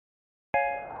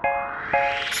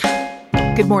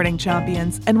Good morning,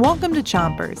 Chompions, and welcome to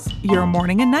Chompers, your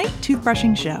morning and night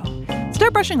toothbrushing show.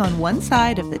 Start brushing on one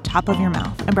side of the top of your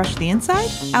mouth and brush the inside,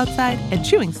 outside, and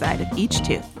chewing side of each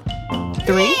tooth.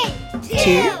 3,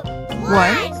 2,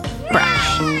 1,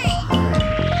 brush.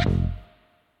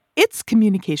 It's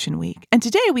Communication Week, and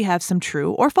today we have some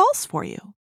true or false for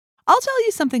you. I'll tell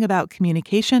you something about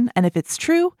communication, and if it's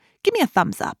true, give me a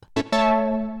thumbs up.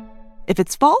 If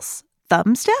it's false,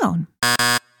 thumbs down.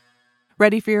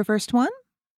 Ready for your first one?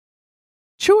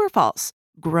 True or false?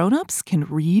 Grown-ups can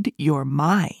read your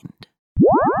mind.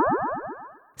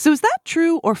 So is that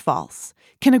true or false?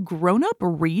 Can a grown-up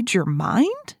read your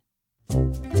mind?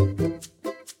 The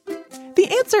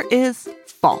answer is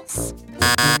false.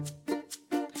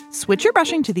 Switch your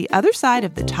brushing to the other side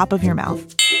of the top of your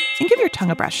mouth and give your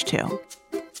tongue a brush too.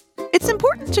 It's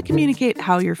important to communicate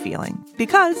how you're feeling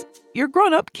because your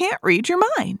grown-up can't read your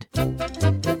mind.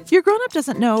 Your grown-up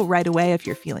doesn't know right away if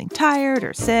you're feeling tired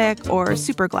or sick or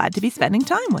super glad to be spending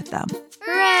time with them.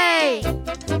 Hooray!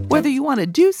 Whether you want to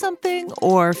do something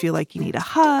or feel like you need a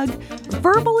hug,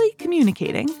 verbally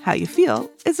communicating how you feel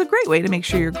is a great way to make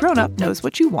sure your grown-up knows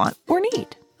what you want or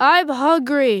need. I'm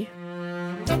hungry.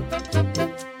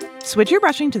 Switch your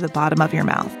brushing to the bottom of your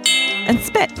mouth and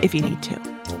spit if you need to.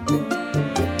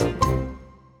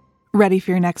 Ready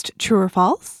for your next true or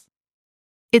false?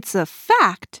 It's a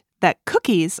fact that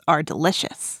cookies are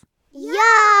delicious.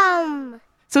 Yum!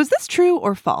 So is this true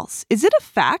or false? Is it a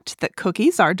fact that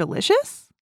cookies are delicious?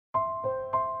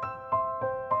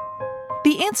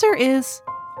 The answer is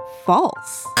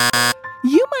false.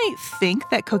 You might think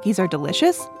that cookies are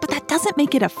delicious, but that doesn't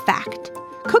make it a fact.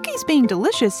 Cookies being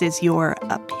delicious is your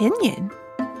opinion.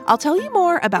 I'll tell you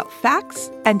more about facts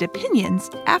and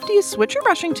opinions after you switch your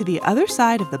brushing to the other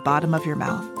side of the bottom of your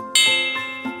mouth.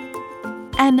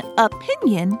 An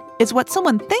opinion is what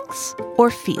someone thinks or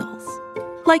feels.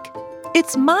 Like,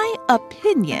 it's my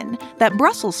opinion that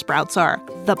Brussels sprouts are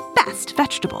the best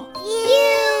vegetable.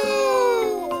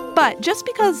 Ew! But just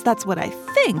because that's what I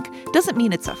think doesn't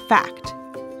mean it's a fact.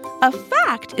 A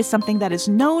fact is something that is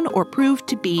known or proved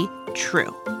to be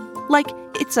true. Like,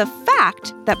 it's a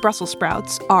fact that Brussels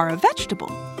sprouts are a vegetable.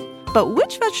 But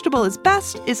which vegetable is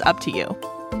best is up to you.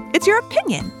 It's your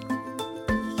opinion.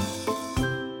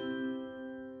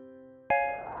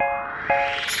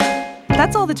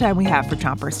 That's all the time we have for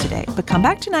Chompers today, but come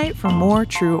back tonight for more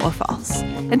true or false.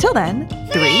 Until then,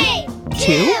 3,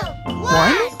 2,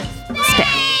 1,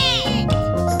 stay.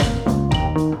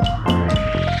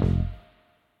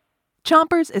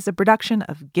 Chompers is a production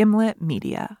of Gimlet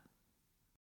Media.